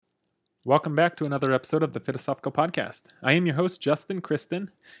Welcome back to another episode of the Philosophical Podcast. I am your host, Justin Kristen,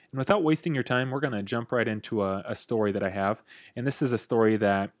 and without wasting your time, we're going to jump right into a story that I have. And this is a story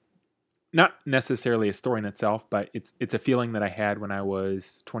that, not necessarily a story in itself, but it's a feeling that I had when I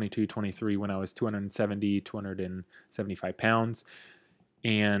was 22, 23, when I was 270, 275 pounds.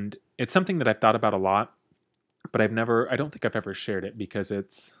 And it's something that I've thought about a lot, but I don't think I've ever shared it because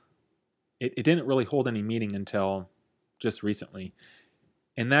it didn't really hold any meaning until just recently.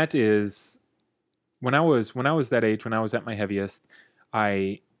 And that is when I was that age, when I was at my heaviest,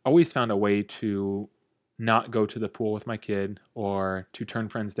 I always found a way to not go to the pool with my kid or to turn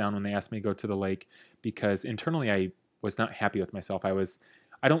friends down when they asked me to go to the lake because internally I was not happy with myself. I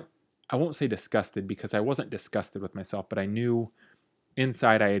don't I won't say disgusted because I wasn't disgusted with myself, but I knew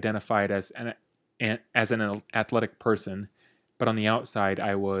inside I identified as an athletic person, but on the outside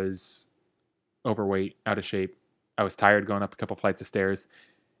I was overweight, out of shape. I was tired going up a couple flights of stairs,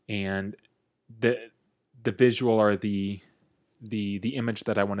 and the the visual or the image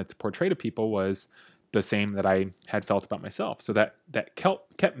that I wanted to portray to people was the same that I had felt about myself. So that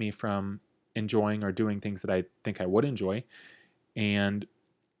kept me from enjoying or doing things that I think I would enjoy. And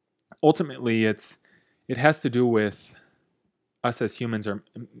ultimately, it has to do with us as humans, or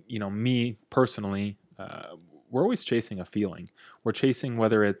me personally. We're always chasing a feeling. We're chasing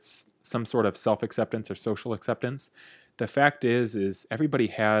whether it's some sort of self acceptance or social acceptance. The fact is everybody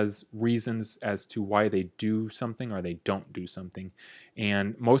has reasons as to why they do something or they don't do something,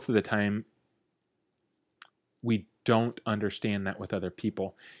 and most of the time we don't understand that with other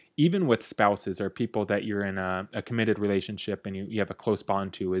people. Even with spouses or people that you're in a committed relationship and you have a close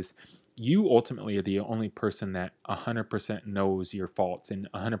bond to, is you ultimately are the only person that 100% knows your faults and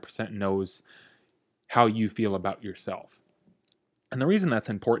 100% knows how you feel about yourself. And the reason that's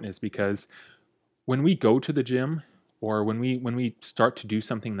important is because when we go to the gym or when we start to do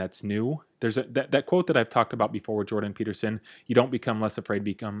something that's new, there's that quote that I've talked about before with Jordan Peterson, you don't become less afraid,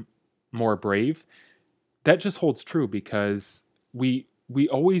 become more brave. That just holds true because we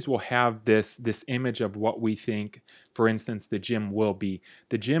always will have this image of what we think, for instance, the gym will be.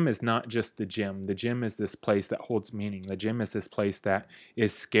 The gym is not just the gym. The gym is this place that holds meaning. The gym is this place that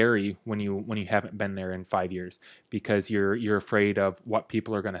is scary when you haven't been there in 5 years because you're afraid of what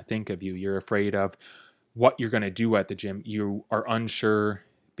people are going to think of you. You're afraid of what you're going to do at the gym. You are unsure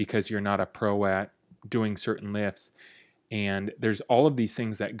because you're not a pro at doing certain lifts. And there's all of these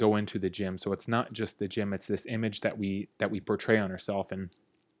things that go into the gym. So it's not just the gym, it's this image that we portray on ourselves.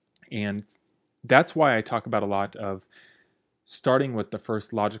 And that's why I talk about a lot of starting with the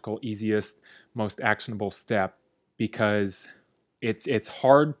first logical, easiest, most actionable step, because it's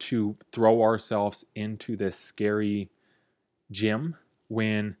hard to throw ourselves into this scary gym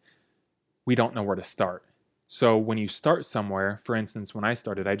when we don't know where to start. So when you start somewhere, for instance, when I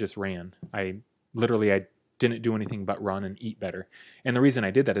started, I just ran. I didn't do anything but run and eat better. And the reason I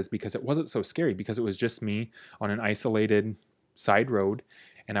did that is because it wasn't so scary, because it was just me on an isolated side road,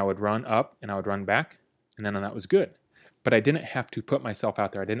 and I would run up and I would run back, and then that was good. But I didn't have to put myself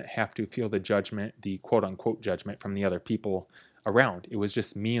out there. I didn't have to feel the judgment, the quote unquote judgment from the other people around. It was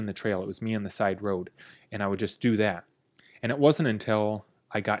just me in the trail. It was me in the side road. And I would just do that. And it wasn't until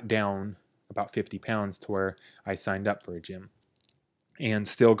I got down about 50 pounds to where I signed up for a gym. And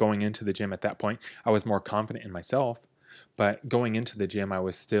still going into the gym at that point, I was more confident in myself. But going into the gym, I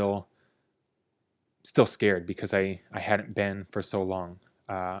was still scared because I hadn't been for so long.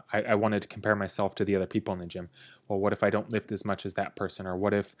 I wanted to compare myself to the other people in the gym. Well, what if I don't lift as much as that person? Or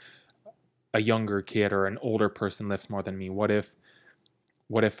what if a younger kid or an older person lifts more than me? What if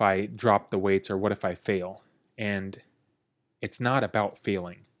I drop the weights, or what if I fail? And it's not about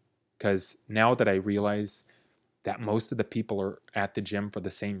failing, because now that I realize that most of the people are at the gym for the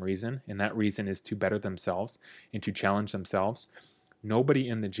same reason, and that reason is to better themselves and to challenge themselves. Nobody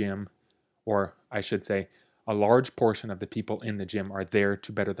in the gym, or I should say, a large portion of the people in the gym are there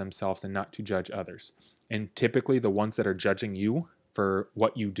to better themselves and not to judge others. And typically, the ones that are judging you for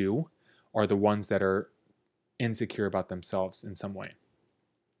what you do are the ones that are insecure about themselves in some way.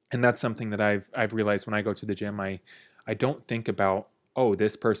 And that's something that I've realized when I go to the gym. I don't think about, oh,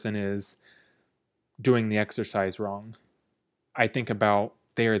 this person is doing the exercise wrong. I think about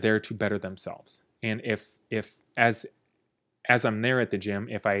they are there to better themselves. And if as I'm there at the gym,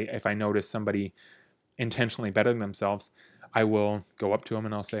 if I notice somebody intentionally bettering themselves, I will go up to them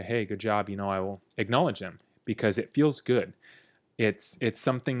and I'll say, "Hey, good job." I will acknowledge them because it feels good. It's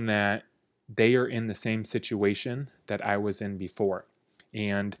something that they are in the same situation that I was in before.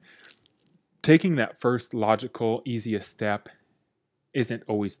 And taking that first logical, easiest step isn't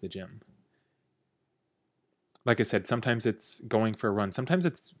always the gym. Like I said, sometimes it's going for a run. Sometimes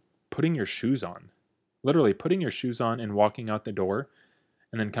it's putting your shoes on. Literally putting your shoes on and walking out the door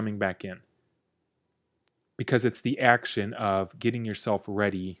and then coming back in. Because it's the action of getting yourself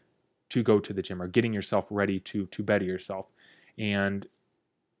ready to go to the gym or getting yourself ready to better yourself. And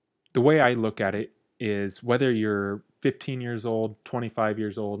the way I look at it is whether you're 15 years old, 25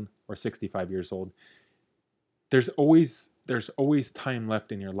 years old, or 65 years old, there's always time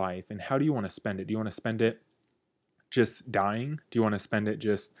left in your life. And how do you want to spend it? Do you want to spend it just dying? Do you want to spend it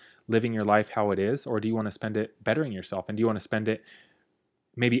just living your life how it is? Or do you want to spend it bettering yourself? And do you want to spend it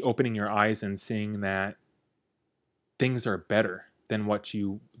maybe opening your eyes and seeing that things are better than what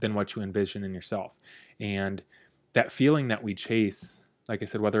you envision in yourself? And that feeling that we chase, like I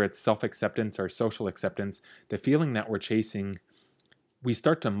said, whether it's self-acceptance or social acceptance, the feeling that we're chasing, we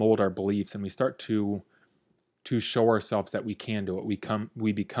start to mold our beliefs and we start to show ourselves that we can do it.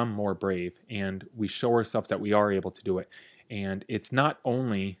 We become more brave and we show ourselves that we are able to do it. And it's not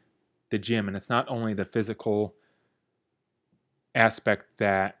only the gym and it's not only the physical aspect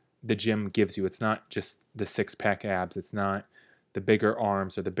that the gym gives you. It's not just the six-pack abs. It's not the bigger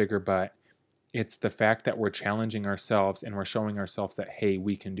arms or the bigger butt. It's the fact that we're challenging ourselves and we're showing ourselves that, hey,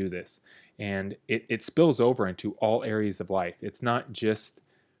 we can do this. And it spills over into all areas of life. It's not just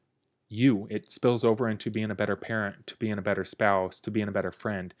you. It spills over into being a better parent, to being a better spouse, to being a better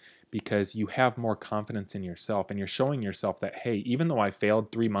friend, because you have more confidence in yourself and you're showing yourself that, hey, even though I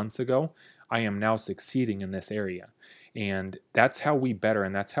failed 3 months ago, I am now succeeding in this area. And that's how we better,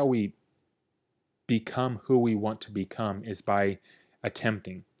 and that's how we become who we want to become, is by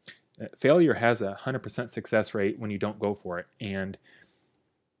attempting. Failure has a 100% success rate when you don't go for it. And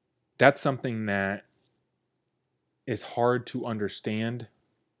that's something that is hard to understand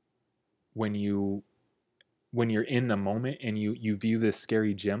when you're in the moment and you view this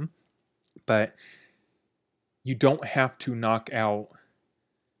scary gym. But you don't have to knock out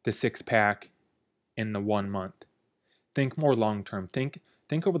the six-pack in the 1 month. Think more long-term. Think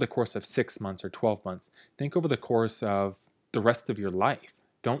over the course of 6 months or 12 months. Think over the course of the rest of your life.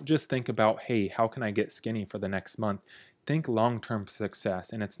 Don't just think about, hey, how can I get skinny for the next month? Think long-term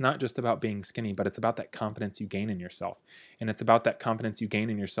success. And it's not just about being skinny, but it's about that confidence you gain in yourself. And it's about that confidence you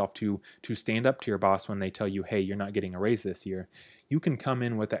gain in yourself to stand up to your boss when they tell you, hey, you're not getting a raise this year. You can come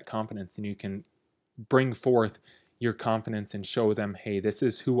in with that confidence and you can bring forth your confidence and show them, hey, this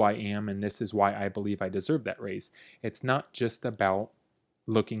is who I am and this is why I believe I deserve that raise. It's not just about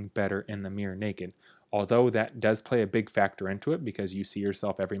looking better in the mirror naked. Although that does play a big factor into it, because you see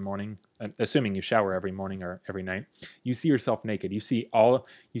yourself every morning, assuming you shower every morning or every night, you see yourself naked. You see all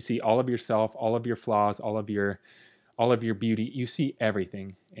of yourself, all of your flaws, all of your beauty. You see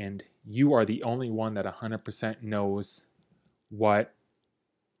everything, and you are the only one that 100% knows what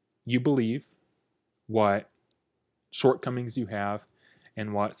you believe, what shortcomings you have,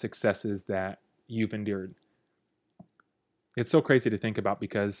 and what successes that you've endured. It's so crazy to think about,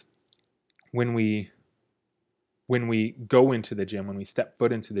 because when we go into the gym, when we step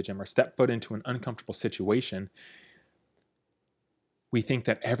foot into the gym or step foot into an uncomfortable situation, we think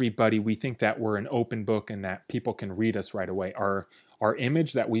that we're an open book and that people can read us right away. Our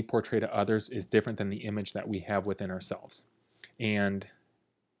image that we portray to others is different than the image that we have within ourselves. And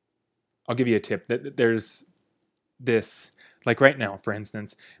I'll give you a tip. There's this, like right now, for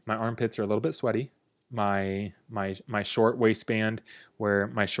instance, my armpits are a little bit sweaty. My short waistband, where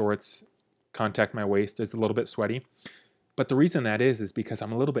my shorts contact my waist, is a little bit sweaty. But the reason that is because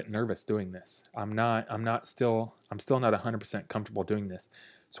I'm a little bit nervous doing this. I'm still not 100% comfortable doing this.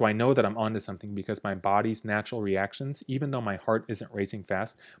 So I know that I'm onto something, because my body's natural reactions, even though my heart isn't racing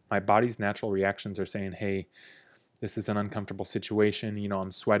fast, my body's natural reactions are saying, hey, this is an uncomfortable situation.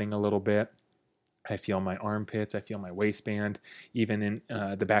 I'm sweating a little bit. I feel my armpits, I feel my waistband, even in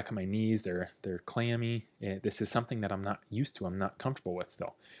the back of my knees, they're clammy. This is something that I'm not used to, I'm not comfortable with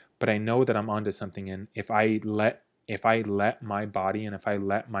still. But I know that I'm onto something, and if I let my body and if I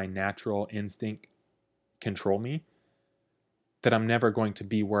let my natural instinct control me, that I'm never going to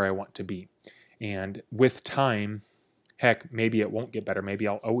be where I want to be. And with time, heck, maybe it won't get better. Maybe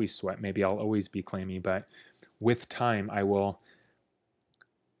I'll always sweat. Maybe I'll always be clammy. But with time, I will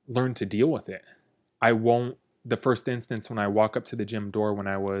learn to deal with it. I won't, the first instance when I walk up to the gym door, when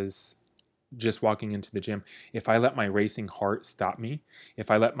I was just walking into the gym, if I let my racing heart stop me, if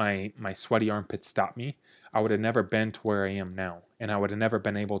I let my sweaty armpits stop me, I would have never been to where I am now. And I would have never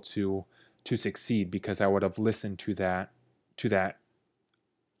been able to succeed, because I would have listened to that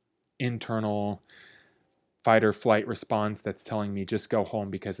internal fight or flight response that's telling me, just go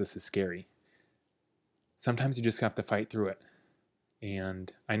home because this is scary. Sometimes you just have to fight through it.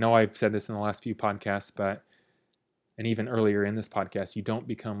 And I know I've said this in the last few podcasts, but and even earlier in this podcast, you don't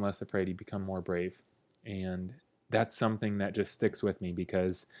become less afraid, you become more brave. And that's something that just sticks with me,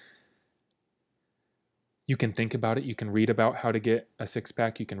 because you can think about it, you can read about how to get a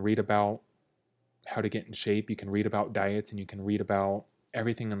six-pack, you can read about how to get in shape, you can read about diets, and you can read about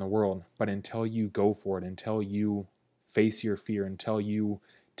everything in the world. But until you go for it, until you face your fear, until you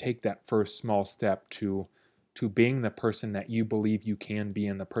take that first small step to being the person that you believe you can be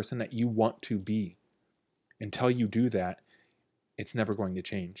and the person that you want to be, until you do that, it's never going to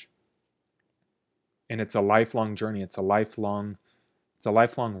change. And it's a lifelong journey. It's a lifelong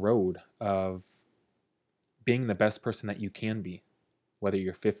road of being the best person that you can be. Whether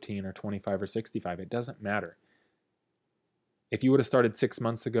you're 15 or 25 or 65, it doesn't matter. If you would have started 6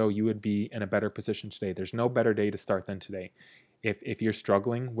 months ago, you would be in a better position today. There's no better day to start than today. If you're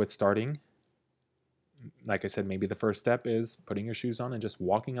struggling with starting, like I said, maybe the first step is putting your shoes on and just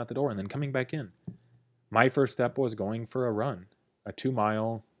walking out the door and then coming back in. My first step was going for a run, a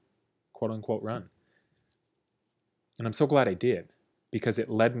 2-mile, quote unquote, run. And I'm so glad I did, because it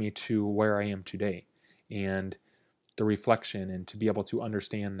led me to where I am today. And the reflection, and to be able to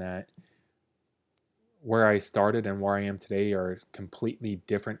understand that where I started and where I am today are completely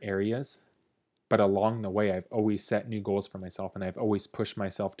different areas. But along the way, I've always set new goals for myself, and I've always pushed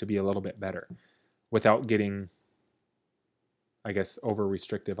myself to be a little bit better without getting, I guess, over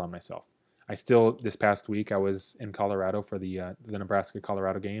restrictive on myself. I still, this past week, I was in Colorado for the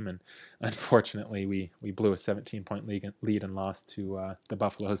Nebraska-Colorado game, and unfortunately, we blew a 17-point lead and lost to the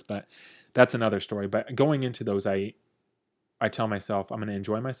Buffaloes. But that's another story. But going into those, I tell myself I'm going to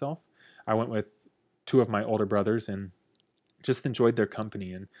enjoy myself. I went with 2 of my older brothers and just enjoyed their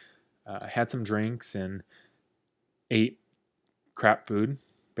company, and had some drinks and ate crap food,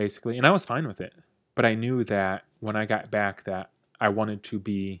 basically, and I was fine with it. But I knew that when I got back that I wanted to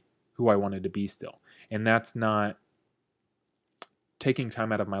be who I wanted to be still. And that's not taking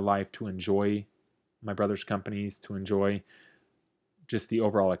time out of my life to enjoy my brother's companies, to enjoy just the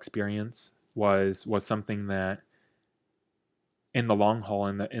overall experience, was something that in the long haul,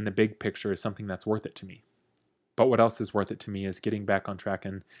 in the big picture, is something that's worth it to me. But what else is worth it to me is getting back on track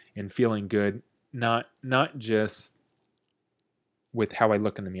and feeling good, not just with how I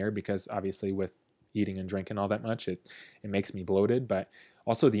look in the mirror, because obviously with eating and drinking all that much, it makes me bloated, but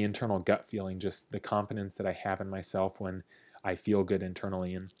also the internal gut feeling, just the confidence that I have in myself when I feel good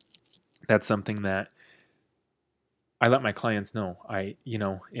internally. And that's something that I let my clients know.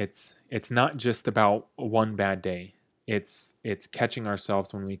 It's not just about one bad day. It's catching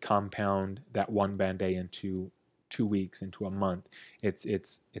ourselves when we compound that one bad day into 2 weeks, into a month.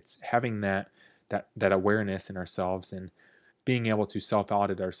 It's having that awareness in ourselves, and being able to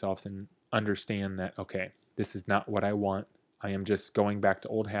self-audit ourselves and understand that, okay, this is not what I want. I am just going back to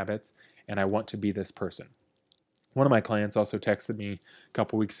old habits, and I want to be this person. One of my clients also texted me a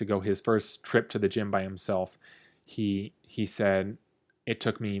couple weeks ago his first trip to the gym by himself. He said it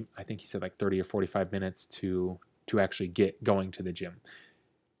took me, I think he said like 30 or 45 minutes to actually get going to the gym,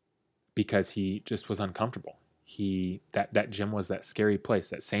 because he just was uncomfortable. That gym was that scary place,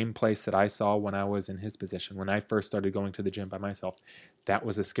 that same place that I saw when I was in his position. When I first started going to the gym by myself, that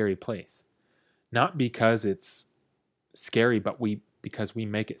was a scary place. Not because it's scary, but because we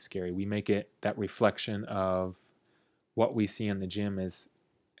make it scary. We make it that reflection of what we see in the gym is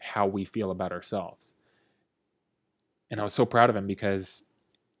how we feel about ourselves. And I was so proud of him, because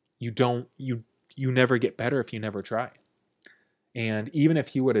you never get better if you never try. And even if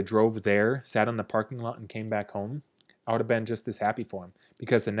he would have drove there, sat in the parking lot, and came back home, I would have been just as happy for him,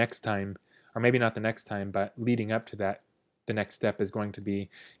 because the next time, or maybe not the next time, but leading up to that, the next step is going to be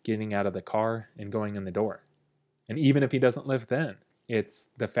getting out of the car and going in the door. And even if he doesn't live then, it's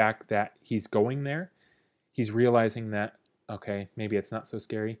the fact that he's going there. He's realizing that, okay, maybe it's not so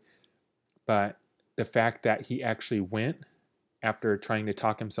scary. But the fact that he actually went after trying to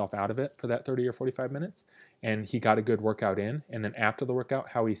talk himself out of it for that 30 or 45 minutes, and he got a good workout in, and then after the workout,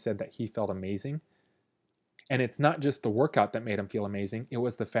 how he said that he felt amazing. And it's not just the workout that made him feel amazing. It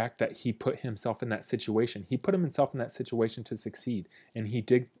was the fact that he put himself in that situation. He put himself in that situation to succeed, and he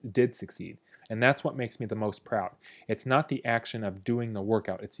did succeed. And that's what makes me the most proud. It's not the action of doing the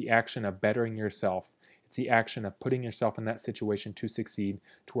workout. It's the action of bettering yourself. It's the action of putting yourself in that situation to succeed,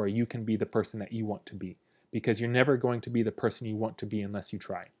 to where you can be the person that you want to be. Because you're never going to be the person you want to be unless you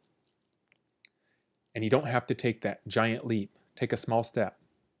try. And you don't have to take that giant leap. Take a small step.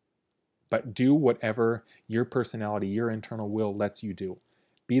 But do whatever your personality, your internal will lets you do.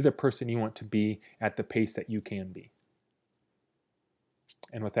 Be the person you want to be at the pace that you can be.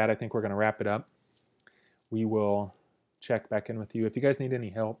 And with that, I think we're going to wrap it up. We will check back in with you. If you guys need any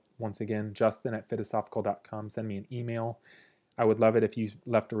help Once again, justin@philosophical.com. Send me an email. I would love it if you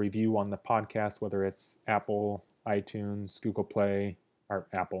left a review on the podcast, whether it's Apple, iTunes, Google Play, or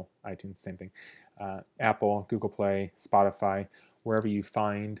Apple, iTunes, same thing. Apple, Google Play, Spotify, wherever you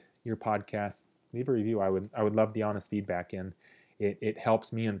find your podcast, leave a review. I would love the honest feedback, and it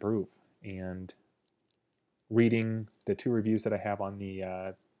helps me improve. And reading the 2 reviews that I have on the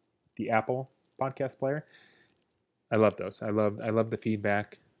Apple podcast player, I love those. I love the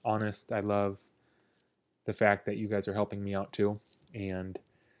feedback. Honest. I love the fact that you guys are helping me out too. And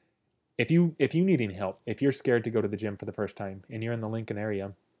if you need any help, if you're scared to go to the gym for the first time and you're in the Lincoln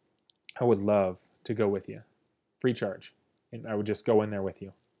area, I would love to go with you, free charge. And I would just go in there with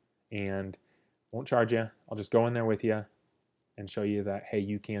you and won't charge you. I'll just go in there with you and show you that, hey,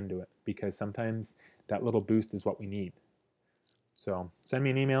 you can do it, because sometimes that little boost is what we need. So send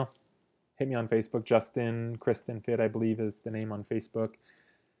me an email, hit me on Facebook. Justin Kristen Fit, I believe, is the name on Facebook.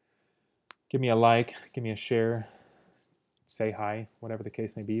 Give me a like, give me a share, say hi, whatever the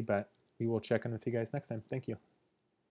case may be, but we will check in with you guys next time. Thank you.